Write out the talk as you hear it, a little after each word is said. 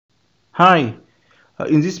Hi,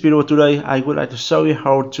 in this video today I would like to show you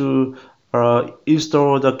how to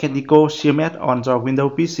install the Kentico CMS on the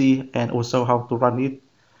Windows PC and also how to run it.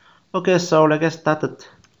 Okay, so let's get started.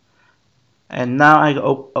 And now I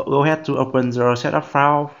go ahead to open the setup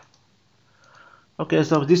file. Okay,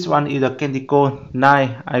 so this one is the Kentico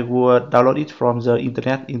 9. I will download it from the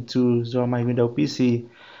internet into my Windows PC.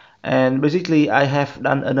 And basically I have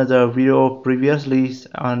done another video previously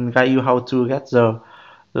on guide you how to get the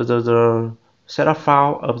setup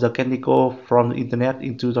file of the Kentico from the internet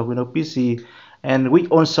into the Windows PC, and we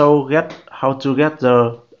also get how to get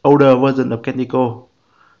the older version of Kentico.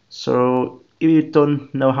 So if you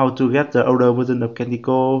don't know how to get the older version of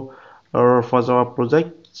Kentico or for the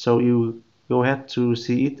project, so you go ahead to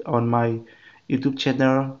see it on my YouTube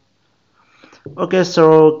channel. Okay,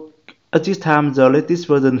 so at this time the latest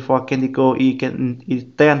version for Kentico is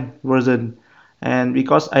 10 version, and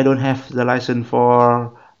because I don't have the license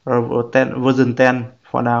for version 10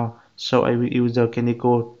 for now, so I will use the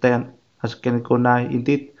Kentico 10 as Kentico 9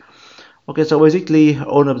 instead. Okay, so basically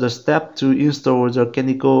all of the steps to install the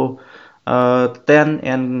Kentico 10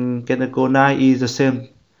 and Kentico 9 is the same,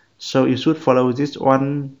 so you should follow this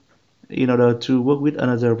one in order to work with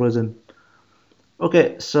another version.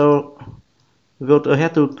 Okay, so go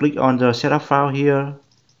ahead to click on the setup file here.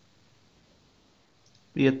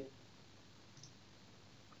 It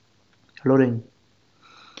loading.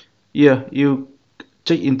 Here you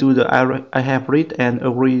check into the I have read and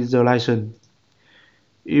agree the license.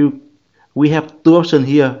 We have two options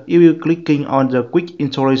here. If you clicking on the quick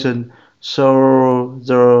installation, so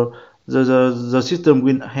the system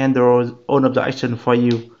will handle all of the action for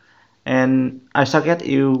you. And I suggest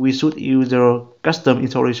we should use the custom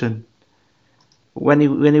installation. When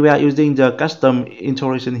you are using the custom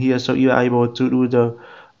installation here, so you are able to do the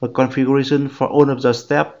configuration for all of the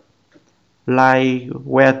steps, like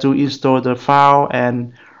where to install the file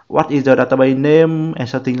and what is the database name and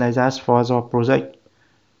something like that for the project.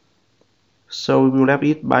 So we will have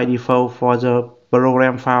it by default for the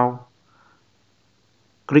program file.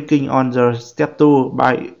 Clicking on the step 2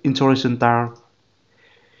 by installation tab.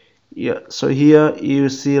 Yeah, so here you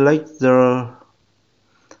select the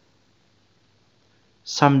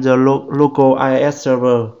local IIS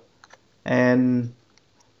server, and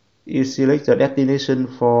you select the destination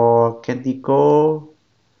for Kentico,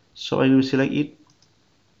 so I will select it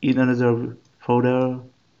in another folder.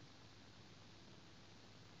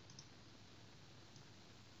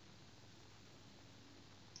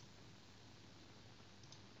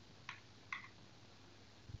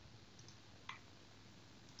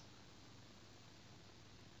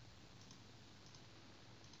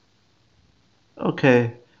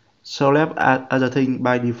 Okay, so let's add other thing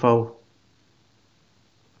by default.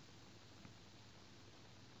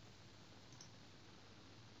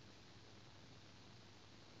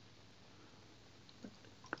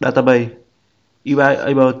 Database. You are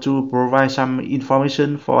able to provide some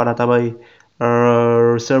information for database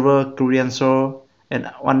server credential, and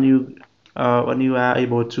when you are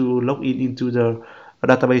able to log in into the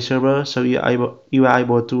database server, so you are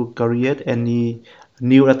able to create any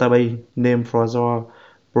new database name for the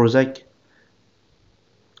project.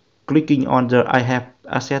 Clicking on the I have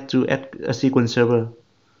access to add a SQL server.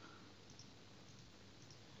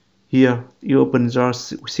 Here you open the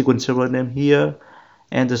SQL server name here,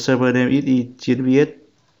 and the server name is GNVS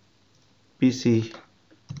PC.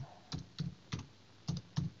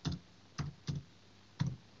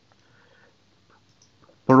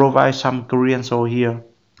 Provide some credential here.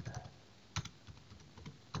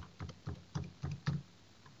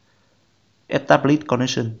 Establish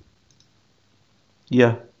connection.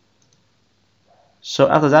 Yeah. So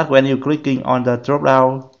after that, when you're clicking on the drop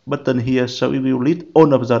down button here, so it will list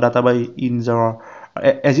all of the database in the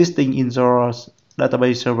existing in the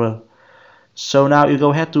database server. So now you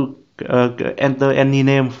go ahead to enter any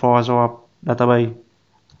name for the database.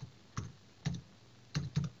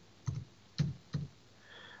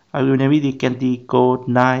 I will name it Kentico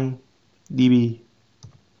 9 DB.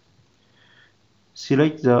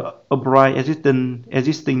 Select the upright existing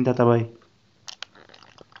database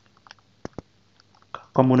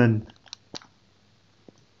component.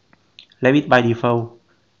 Leave it by default.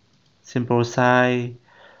 Simple size.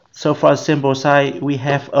 So for simple size, we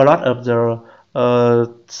have a lot of the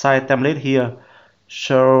size template here.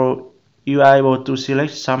 So you are able to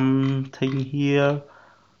select something here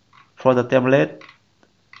for the template.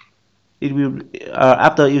 It will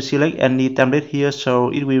after you select any template here,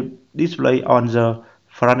 so it will display on the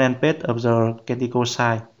front end page of the Kentico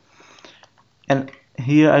site. And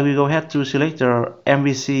here I will go ahead to select the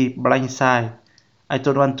MVC blank site. I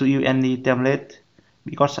don't want to use any template.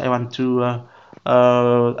 because I want to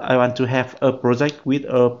have a project with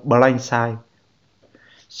a blind side.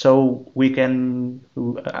 So I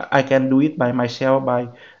can do it by myself by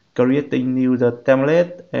creating new the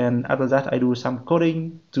template, and after that I do some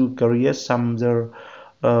coding to create some the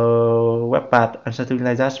web path and something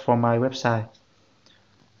like that for my website.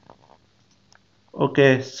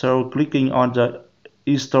 Okay, so clicking on the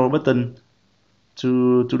install button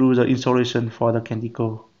to do the installation for the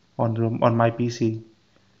Kentico on my PC.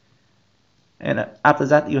 And after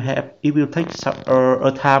that it will take some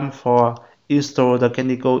a time for install the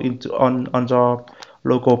Kentico into on your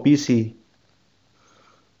local PC.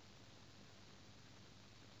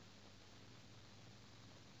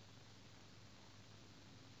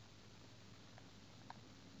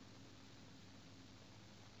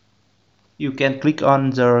 You can click on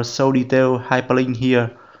the show detail hyperlink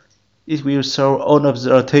here. It will show all of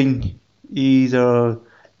the thing, either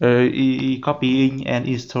copying and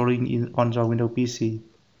installing on your Windows PC.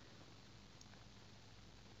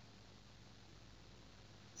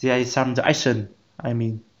 There is some the action, I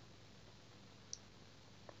mean.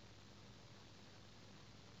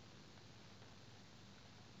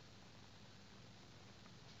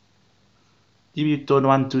 If you don't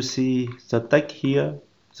want to see the text here,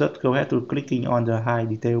 just go ahead to clicking on the high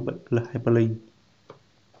detail hyperlink.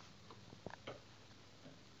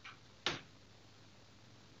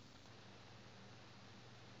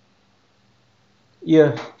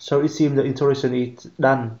 Yeah, so it seems the installation is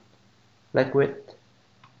done. Let's wait.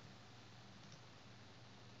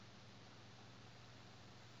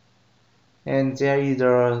 And there is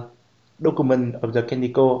the document of the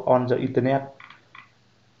Kentico on the internet.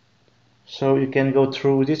 So you can go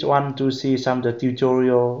through this one to see some the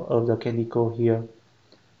tutorial of the Kentico here.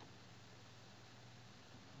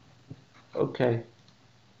 Okay.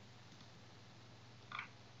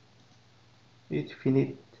 It's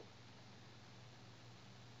finished.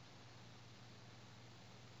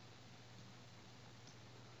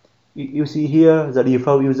 You see here the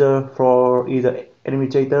default user for either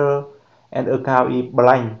administrator and account is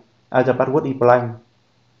blank. The password is blank.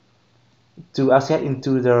 To access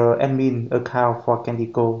into the admin account for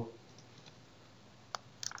Kentico.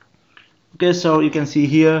 Okay, so you can see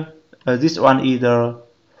here this one is the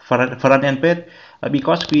front end page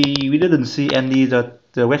because we didn't see any the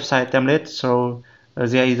website template, so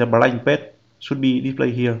there is a blank page should be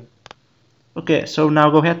displayed here. Okay, so now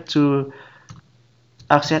go ahead to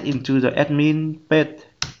access into the admin page.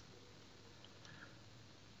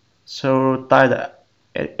 So type the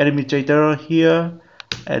administrator here,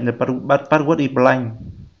 and the password is blank.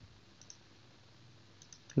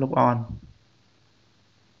 Log on.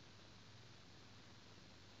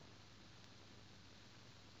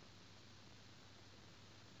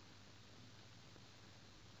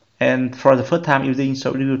 And for the first time using,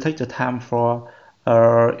 so it will take the time for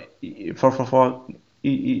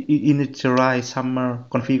initialize some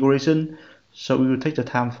configuration, so we will take the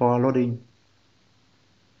time for loading.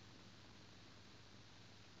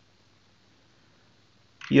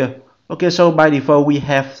 Yeah, okay, so by default we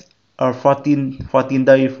have 14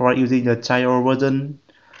 days for using the child version.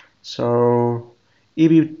 So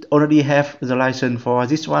if you already have the license for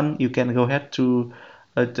this one, you can go ahead to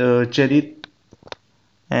change it,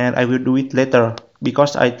 and I will do it later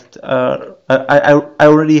because I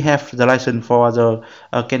already have the license for the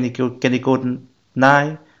Kentico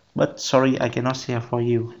 9, but sorry, I cannot share for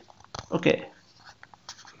you. Okay,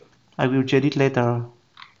 I will change it later.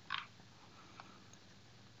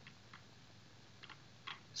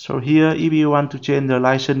 So here, if you want to change the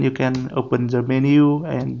license, you can open the menu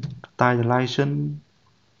and type the license.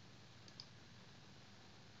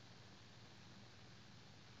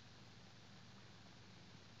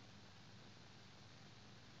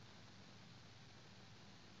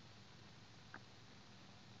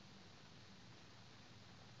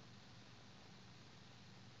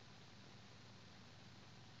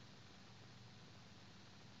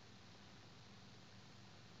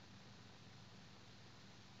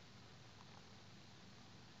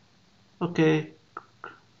 Okay,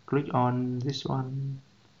 click on this one.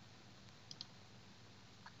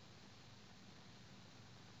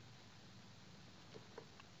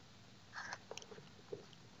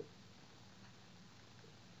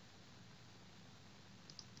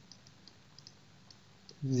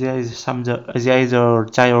 There is a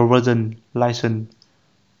child version license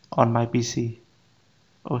on my PC.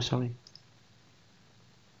 Oh, sorry.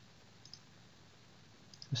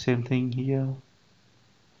 The same thing here.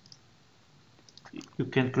 You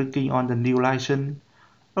can clicking on the new license.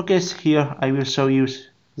 Okay, so here I will show you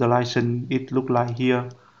the license. It look like here.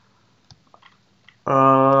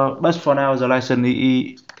 But for now the license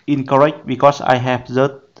is incorrect because I have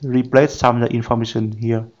just replaced some of the information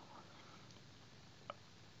here.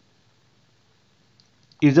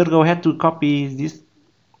 You just go ahead to copy this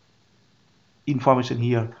information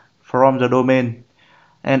here from the domain,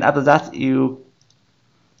 and after that you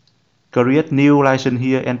create new license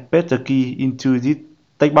here and paste the key into this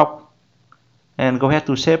text box and go ahead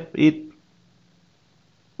to save it.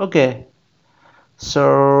 Okay,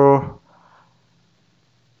 so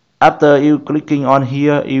after you clicking on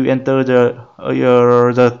here, you enter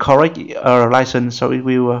the correct license, so it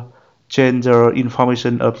will change the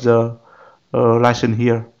information of the license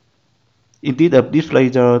here. Instead of display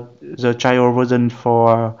the child version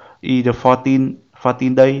for either 14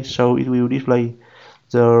 days, so it will display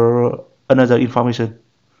the another information.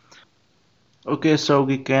 Okay, so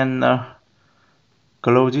we can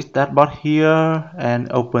close this dashboard here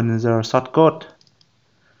and open the shortcode.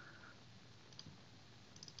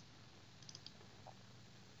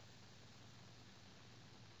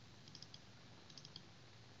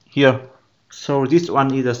 Here, so this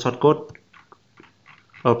one is the shortcode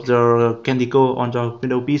of the Kentico on the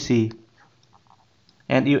Windows PC,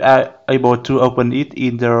 and you are able to open it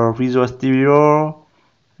in the Visual Studio,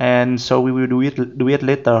 and so we will do it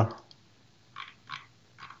later.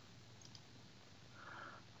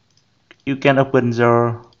 You can open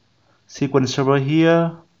the SQL server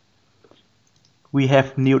here. We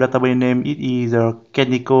have new database name. It is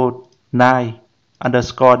Kentico 9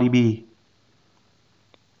 underscore DB.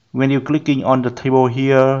 When you clicking on the table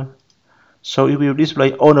here, so it will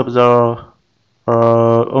display all of the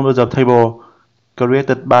table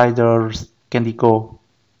created by the Kentico.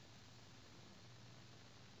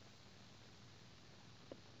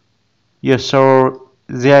 Yes, so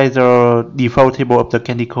there is a default table of the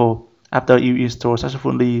Kentico after you install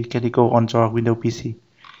successfully Kentico on your Windows PC.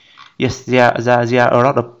 Yes, there are a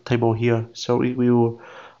lot of tables here, so it will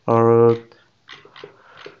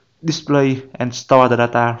display and store the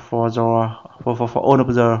data for all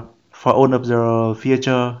of the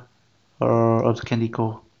feature of the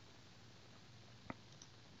Kentico.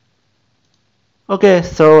 Okay,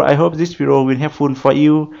 so I hope this video will helpful for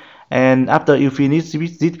you, and after you finish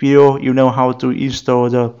this video, you know how to install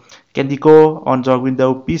the Kentico on your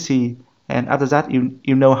Windows PC, and after that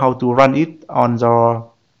you know how to run it on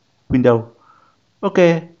your Windows.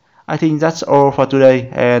 Okay, I think that's all for today,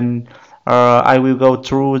 and I will go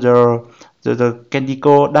through the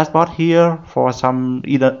Kentico dashboard here for some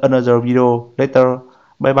another video later.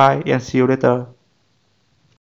 Bye bye and see you later.